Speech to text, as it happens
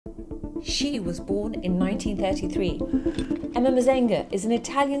She was born in 1933. Emma Mازيnغا is an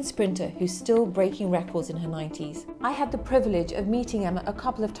Italian sprinter who's still breaking records in her 90s. I had the privilege of meeting Emma a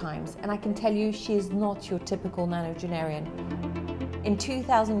couple of times, and I can tell you she is not your typical nonagenarian. In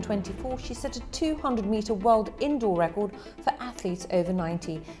 2024, she set a 200-metre world indoor record for athletes over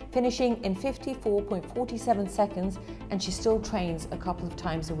 90, finishing in 54.47 seconds, and she still trains a couple of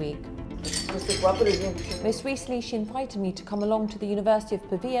times a week. Most recently, she invited me to come along to the University of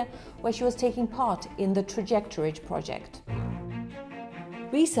Pavia, where she was taking part in the Trajectory project.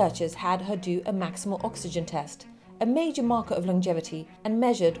 Researchers had her do a maximal oxygen test, a major marker of longevity, and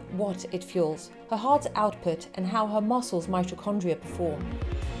measured what it fuels, her heart's output and how her muscles' mitochondria perform.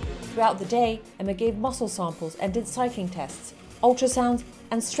 Throughout the day, Emma gave muscle samples and did cycling tests, ultrasounds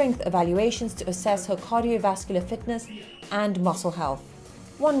and strength evaluations to assess her cardiovascular fitness and muscle health.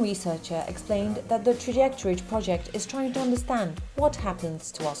 One researcher explained that the Trajectory project is trying to understand what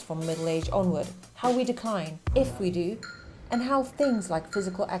happens to us from middle age onward, how we decline, if we do, and how things like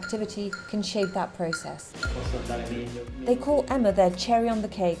physical activity can shape that process. They call Emma their cherry on the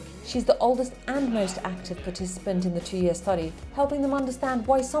cake. She's the oldest and most active participant in the 2-year study, helping them understand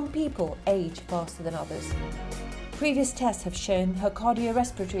why some people age faster than others. Previous tests have shown her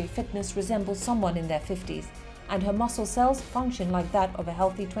cardiorespiratory fitness resembles someone in their 50s, and her muscle cells function like that of a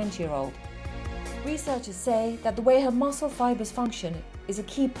healthy 20-year-old. Researchers say that the way her muscle fibers function is a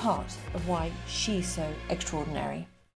key part of why she's so extraordinary.